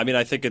saying? No, I mean,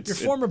 I think it's your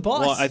former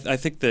boss. Well, I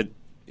think that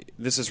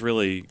this is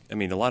really, I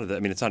mean, a lot of that, I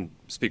mean, it's on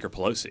Speaker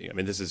Pelosi. I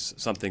mean, this is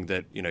something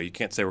that, you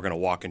can't say we're going to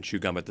walk and chew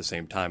gum at the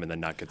same time and then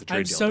not get the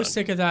trade deal done. I'm so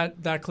sick of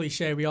that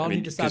cliche. We all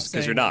need to stop saying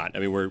because you're not. I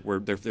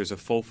mean, there's a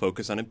full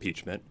focus on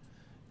impeachment,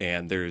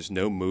 and there's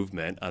no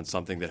movement on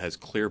something that has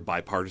clear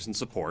bipartisan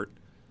support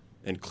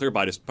and clear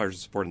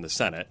bipartisan support in the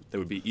Senate that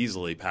would be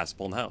easily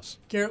passable in the House.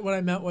 Garrett, what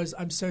I meant was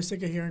I'm so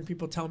sick of hearing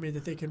people tell me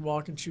that they can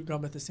walk and chew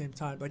gum at the same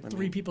time. Like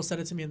three people said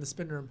it to me in the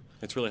spin room.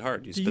 It's really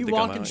hard. Do you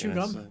walk and chew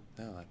gum?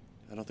 No,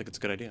 I don't think it's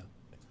a good idea.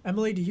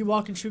 Emily, do you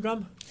walk and chew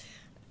gum?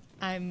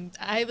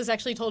 I was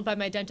actually told by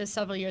my dentist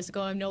several years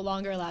ago I'm no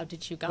longer allowed to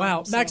chew gum.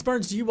 Wow. So. Max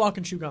Burns, do you walk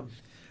and chew gum?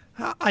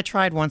 I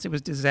tried once. It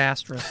was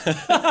disastrous.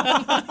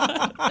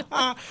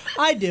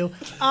 I do.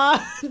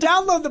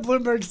 Download the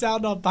Bloomberg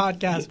Sound On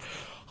podcast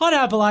on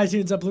Apple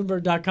iTunes at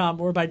Bloomberg.com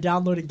or by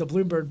downloading the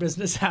Bloomberg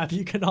Business app.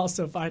 You can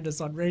also find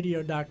us on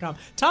Radio.com.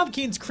 Tom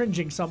Keene's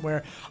cringing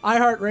somewhere.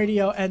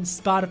 iHeartRadio and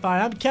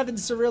Spotify. I'm Kevin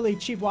Cirilli,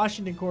 Chief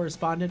Washington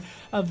Correspondent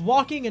of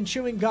Walking and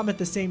Chewing Gum at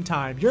the Same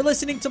Time. You're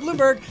listening to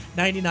Bloomberg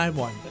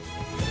 99.1.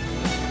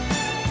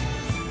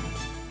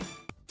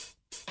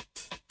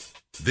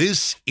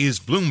 This is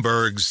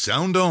Bloomberg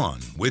Sound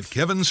On with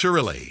Kevin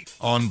Cirilli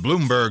on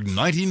Bloomberg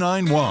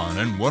 99.1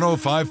 and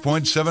 105.7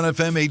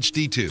 FM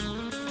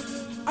HD2.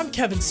 I'm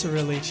Kevin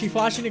Cirilli, Chief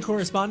Washington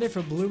Correspondent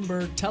for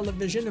Bloomberg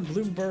Television and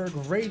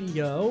Bloomberg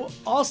Radio.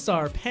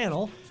 All-star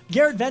panel,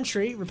 Garrett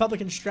Ventry,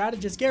 Republican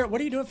strategist. Garrett,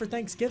 what are you doing for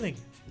Thanksgiving?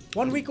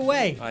 1 week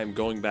away. I'm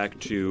going back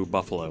to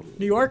Buffalo.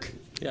 New York?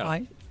 Yeah.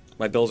 Why?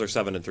 My Bills are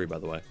 7-3, by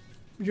the way.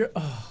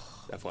 Oh.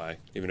 FYI,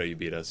 even though you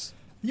beat us.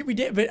 Yeah, we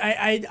did, but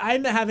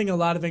I'm having a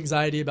lot of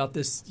anxiety about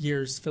this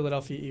year's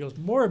Philadelphia Eagles.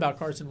 More about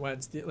Carson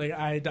Wentz.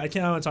 I can't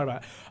want to talk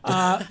about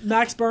it.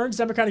 Max Burns,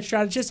 Democratic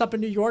strategist up in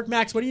New York.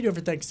 Max, what are you doing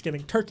for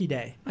Thanksgiving? Turkey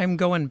Day. I'm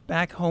going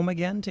back home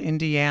again to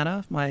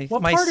Indiana. What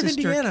part of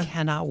sister Indiana?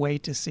 Cannot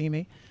wait to see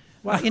me.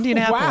 Wow.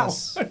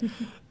 Indianapolis.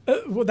 Wow.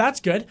 Well, that's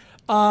good.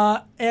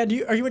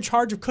 And are you in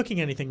charge of cooking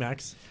anything,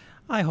 Max?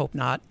 I hope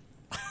not.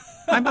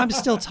 I'm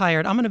still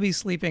tired. I'm going to be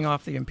sleeping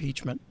off the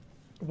impeachment.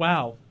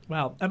 Wow.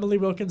 Emily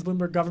Wilkins,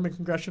 Bloomberg government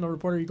congressional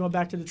reporter. Are you going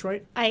back to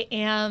Detroit? I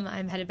am.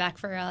 I'm headed back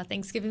for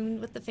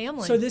Thanksgiving with the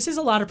family. So this is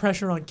a lot of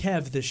pressure on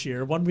Kev this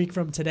year. 1 week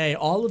from today,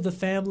 all of the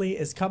family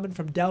is coming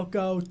from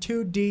Delco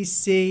to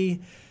D.C.,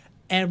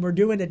 and we're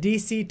doing a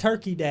D.C.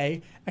 Turkey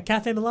Day at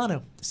Cafe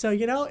Milano. So,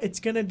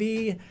 it's going to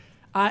be,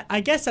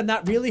 I guess I'm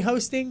not really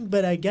hosting,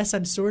 but I guess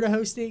I'm sort of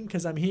hosting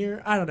because I'm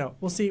here. I don't know.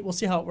 We'll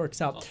see how it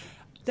works out.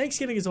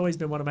 Thanksgiving has always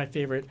been one of my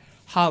favorite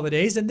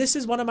holidays, and this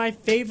is one of my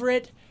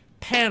favorite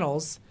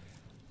panels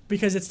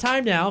because it's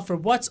time now for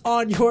What's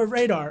on Your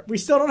Radar. We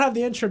still don't have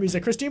the intro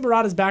music. Christine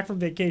Barada is back from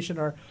vacation,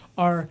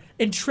 our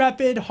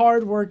intrepid,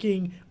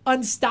 hardworking,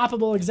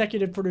 unstoppable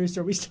executive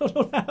producer. We still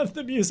don't have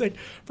the music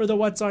for the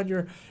What's on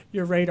Your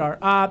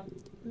Radar.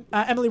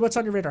 Emily, what's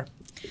on your radar?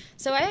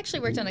 So I actually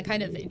worked on a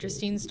kind of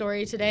interesting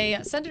story today.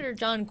 Senator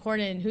John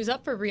Cornyn, who's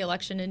up for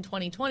re-election in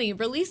 2020,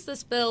 released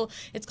this bill.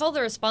 It's called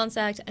the Response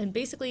Act, and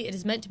basically it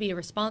is meant to be a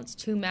response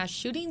to mass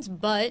shootings,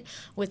 but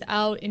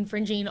without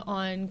infringing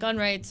on gun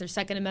rights or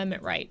Second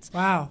Amendment rights.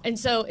 Wow. And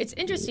so it's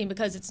interesting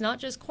because it's not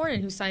just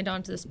Cornyn who signed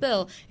on to this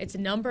bill. It's a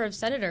number of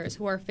senators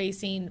who are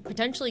facing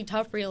potentially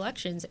tough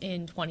re-elections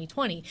in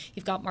 2020.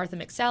 You've got Martha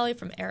McSally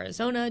from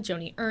Arizona,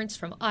 Joni Ernst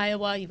from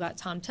Iowa, you've got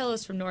Tom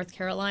Tillis from North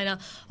Carolina.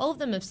 All of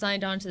them have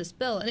signed on to this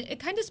bill, and it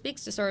kind of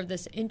speaks to sort of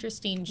this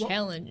interesting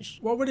challenge.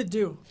 What would it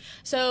do?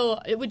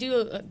 So it would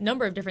do a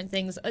number of different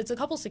things. It's a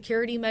couple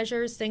security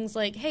measures, things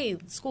like, hey,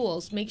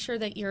 schools, make sure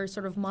that you're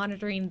sort of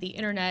monitoring the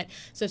internet.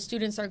 So if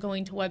students are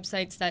going to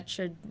websites that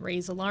should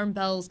raise alarm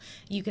bells,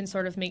 you can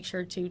sort of make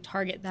sure to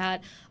target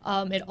that.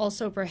 It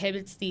also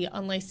prohibits the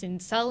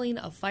unlicensed selling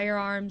of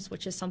firearms,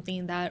 which is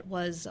something that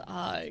was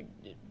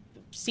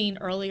seen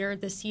earlier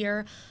this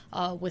year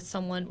with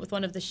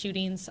one of the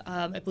shootings.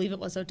 I believe it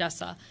was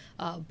Odessa,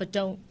 but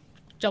don't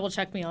double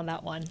check me on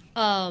that one.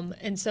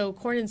 And so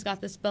Cornyn's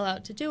got this bill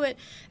out to do it,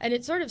 and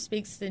it sort of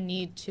speaks to the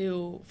need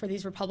for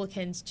these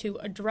Republicans to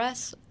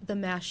address the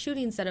mass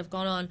shootings that have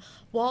gone on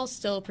while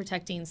still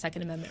protecting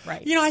Second Amendment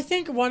rights. I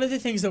think one of the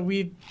things that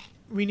we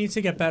need to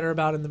get better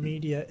about in the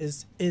media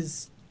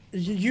is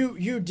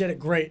you did it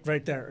great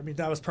right there. I mean,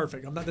 that was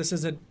perfect. This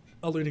isn't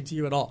alluding to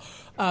you at all.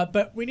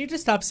 But we need to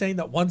stop saying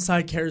that one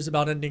side cares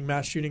about ending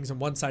mass shootings and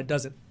one side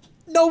doesn't.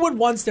 No one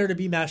wants there to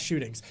be mass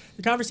shootings.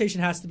 The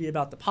conversation has to be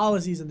about the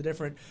policies and the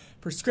different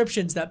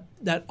prescriptions that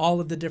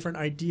all of the different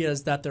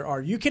ideas that there are.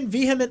 You can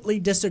vehemently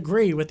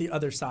disagree with the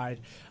other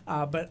side,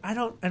 but I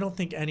don't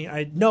think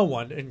no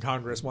one in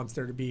Congress wants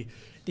there to be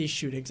these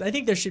shootings. I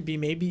think there should be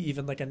maybe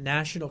even like a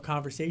national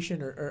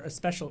conversation or a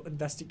special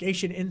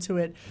investigation into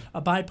it,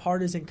 a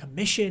bipartisan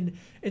commission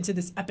into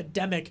this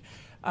epidemic.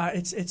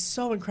 It's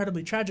so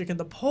incredibly tragic, and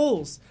the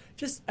polls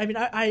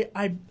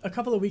I a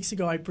couple of weeks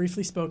ago I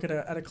briefly spoke at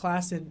a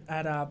class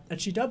at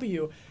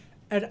GW,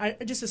 and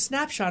just a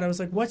snapshot. I was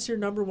like, "What's your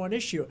number one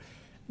issue?"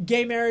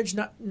 Gay marriage,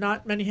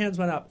 not many hands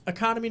went up.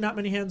 Economy, not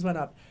many hands went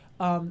up.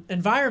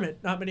 Environment,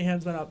 not many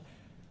hands went up.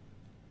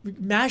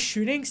 Mass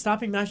shootings,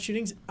 stopping mass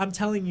shootings. I'm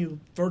telling you,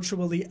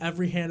 virtually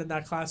every hand in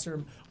that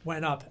classroom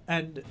went up,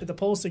 and the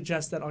polls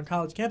suggest that on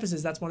college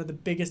campuses, that's one of the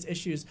biggest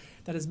issues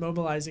that is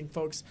mobilizing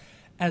folks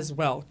as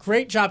well.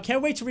 Great job.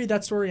 Can't wait to read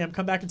that story and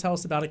come back and tell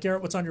us about it.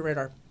 Garrett, what's on your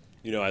radar?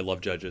 I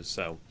love judges,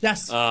 so.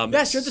 Yes.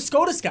 Yes, you're the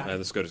SCOTUS guy.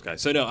 The SCOTUS guy.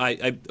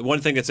 So, one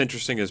thing that's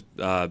interesting is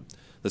the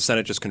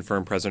Senate just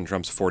confirmed President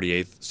Trump's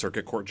 48th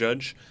Circuit Court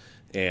judge,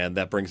 and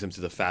that brings him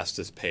to the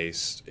fastest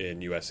pace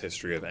in U.S.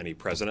 history of any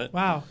president.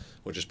 Wow.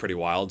 Which is pretty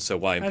wild. So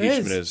while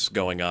impeachment is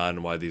going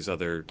on, while these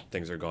other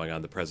things are going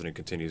on, the president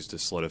continues to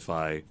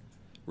solidify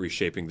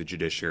reshaping the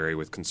judiciary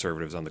with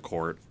conservatives on the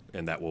court,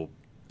 and that's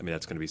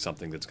going to be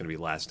something that's going to be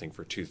lasting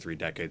for 2-3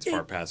 decades,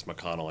 far past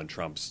McConnell and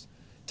Trump's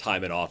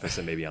time in office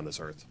and maybe on this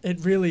earth.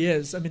 It really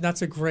is.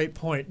 That's a great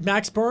point.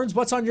 Max Burns,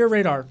 what's on your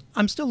radar?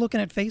 I'm still looking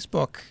at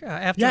Facebook.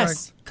 After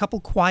a couple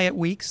quiet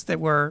weeks that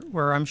were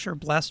I'm sure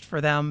blessed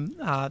for them,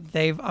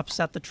 they've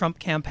upset the Trump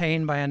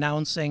campaign by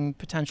announcing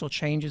potential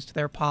changes to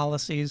their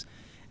policies.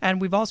 And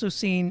we've also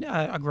seen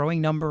a growing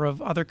number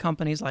of other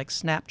companies like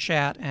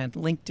Snapchat and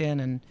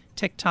LinkedIn and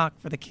TikTok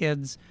for the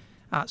kids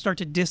start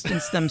to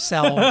distance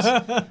themselves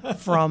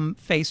from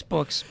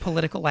Facebook's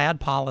political ad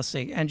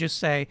policy and just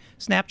say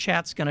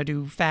Snapchat's going to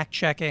do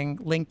fact-checking,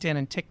 LinkedIn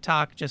and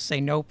TikTok just say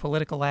no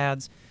political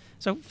ads.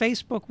 So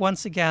Facebook,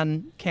 once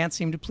again, can't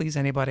seem to please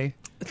anybody.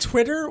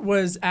 Twitter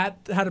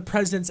had a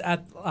presence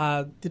at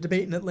the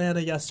debate in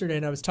Atlanta yesterday,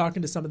 and I was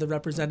talking to some of the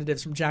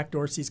representatives from Jack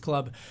Dorsey's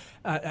club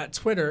at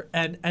Twitter,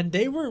 and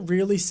they were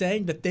really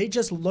saying that they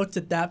just looked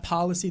at that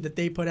policy that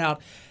they put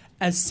out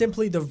as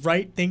simply the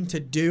right thing to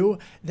do.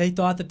 They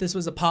thought that this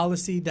was a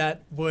policy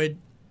that would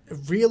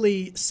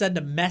really send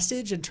a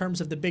message in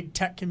terms of the big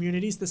tech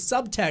communities. The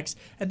subtext,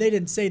 and they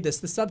didn't say this,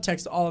 the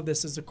subtext to all of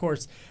this is, of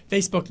course,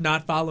 Facebook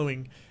not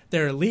following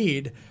their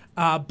lead.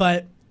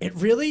 But it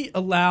really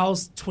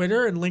allows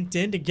Twitter and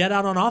LinkedIn to get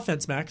out on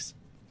offense, Max.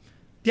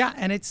 Yeah,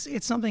 and it's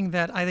something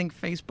that I think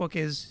Facebook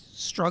is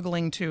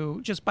struggling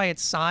to, just by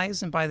its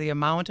size and by the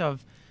amount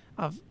of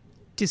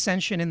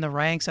dissension in the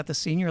ranks at the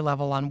senior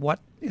level on what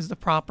is the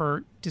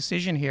proper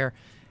decision here.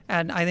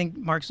 And I think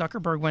Mark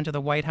Zuckerberg went to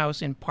the White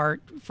House in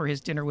part for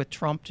his dinner with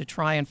Trump to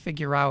try and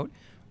figure out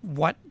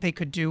what they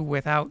could do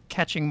without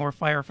catching more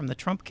fire from the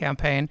Trump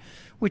campaign,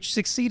 which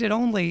succeeded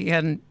only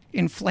in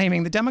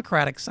inflaming the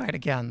Democratic side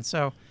again.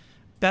 So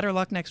better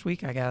luck next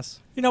week, I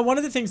guess. You know, one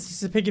of the things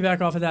to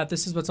piggyback off of that,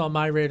 this is what's on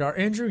my radar.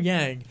 Andrew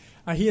Yang,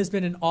 he has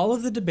been in all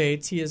of the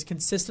debates. He has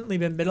consistently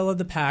been middle of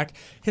the pack.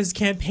 His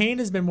campaign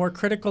has been more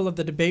critical of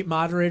the debate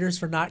moderators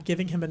for not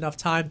giving him enough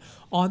time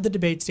on the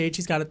debate stage.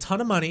 He's got a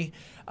ton of money,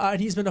 and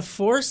he's been a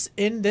force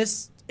in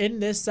this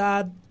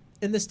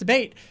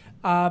debate.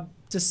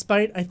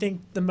 Despite, I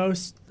think, the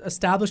most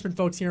establishment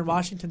folks here in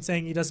Washington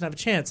saying he doesn't have a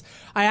chance.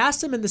 I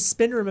asked him in the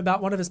spin room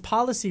about one of his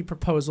policy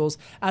proposals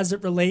as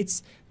it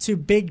relates to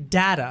big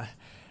data.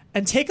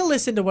 And take a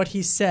listen to what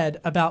he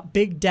said about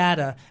big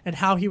data and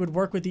how he would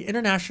work with the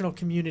international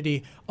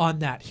community on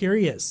that. Here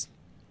he is.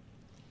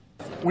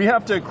 We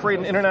have to create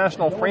an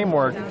international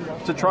framework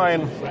to try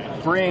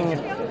and bring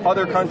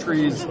other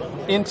countries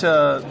into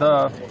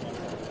the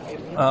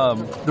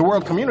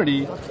world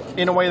community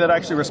in a way that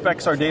actually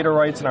respects our data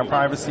rights and our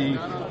privacy.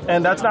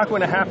 And that's not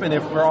going to happen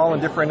if we're all in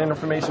different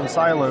information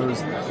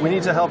silos. We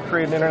need to help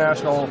create an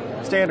international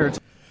standards.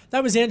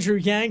 That was Andrew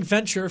Yang,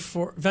 Venture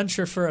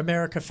for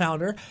America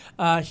founder.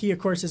 He, of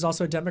course, is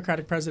also a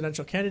Democratic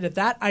presidential candidate.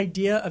 That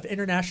idea of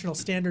international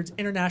standards,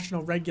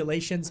 international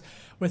regulations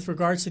with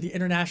regards to the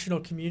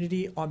international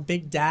community on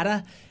big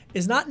data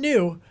is not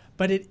new,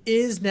 but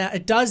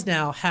it does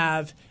now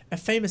have a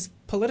famous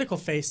political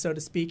face, so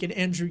to speak, in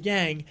Andrew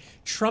Yang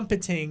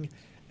trumpeting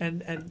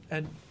and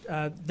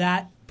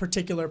that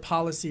particular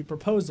policy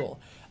proposal.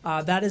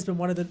 That has been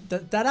one of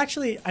that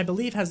actually, I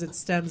believe, has its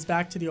stems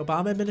back to the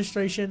Obama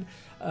administration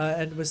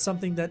and was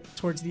something that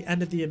towards the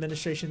end of the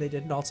administration they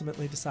didn't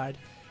ultimately decide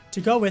to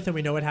go with, and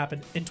we know what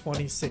happened in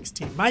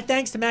 2016. My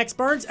thanks to Max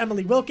Burns,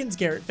 Emily Wilkins,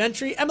 Garrett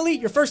Ventry. Emily,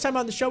 your first time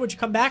on the show. Would you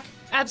come back?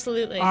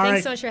 Absolutely. All Thanks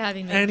right. so much for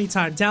having me.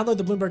 Anytime. Download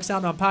the Bloomberg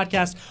Sound On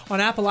podcast on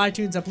Apple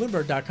iTunes at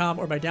Bloomberg.com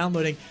or by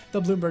downloading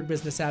the Bloomberg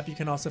Business app. You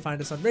can also find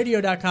us on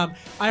Radio.com,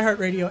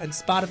 iHeartRadio, and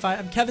Spotify.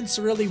 I'm Kevin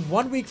Cirilli.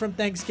 1 week from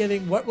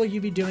Thanksgiving, what will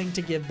you be doing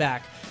to give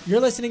back?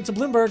 You're listening to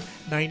Bloomberg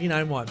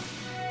 99.1.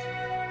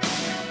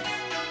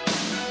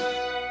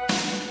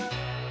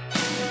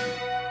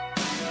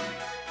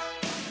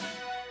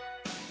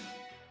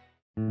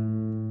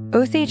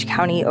 Osage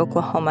County,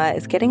 Oklahoma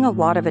is getting a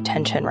lot of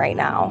attention right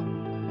now.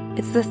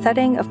 It's the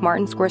setting of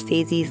Martin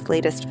Scorsese's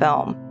latest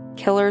film,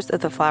 Killers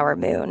of the Flower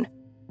Moon.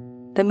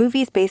 The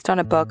movie's based on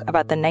a book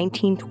about the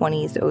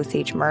 1920s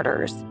Osage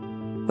murders,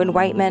 when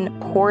white men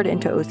poured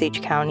into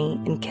Osage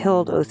County and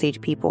killed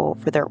Osage people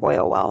for their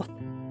oil wealth.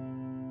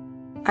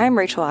 I'm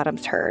Rachel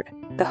Adams Heard,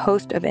 the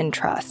host of In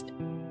Trust,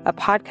 a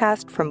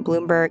podcast from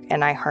Bloomberg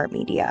and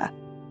iHeartMedia.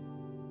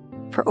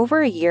 For over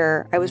a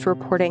year, I was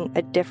reporting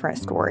a different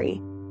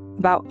story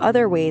about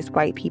other ways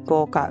white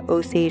people got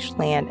Osage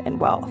land and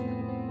wealth,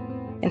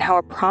 and how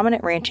a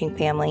prominent ranching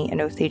family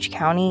in Osage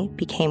County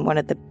became one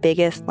of the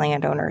biggest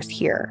landowners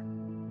here.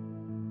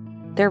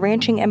 Their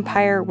ranching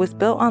empire was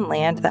built on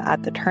land that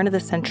at the turn of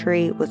the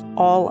century was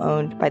all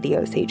owned by the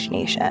Osage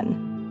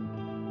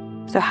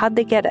Nation. So how'd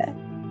they get it?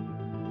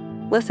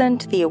 Listen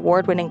to the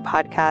award-winning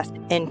podcast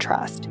In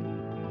Trust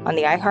on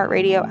the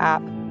iHeartRadio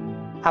app,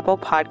 Apple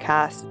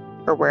Podcasts,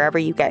 or wherever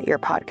you get your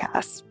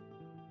podcasts.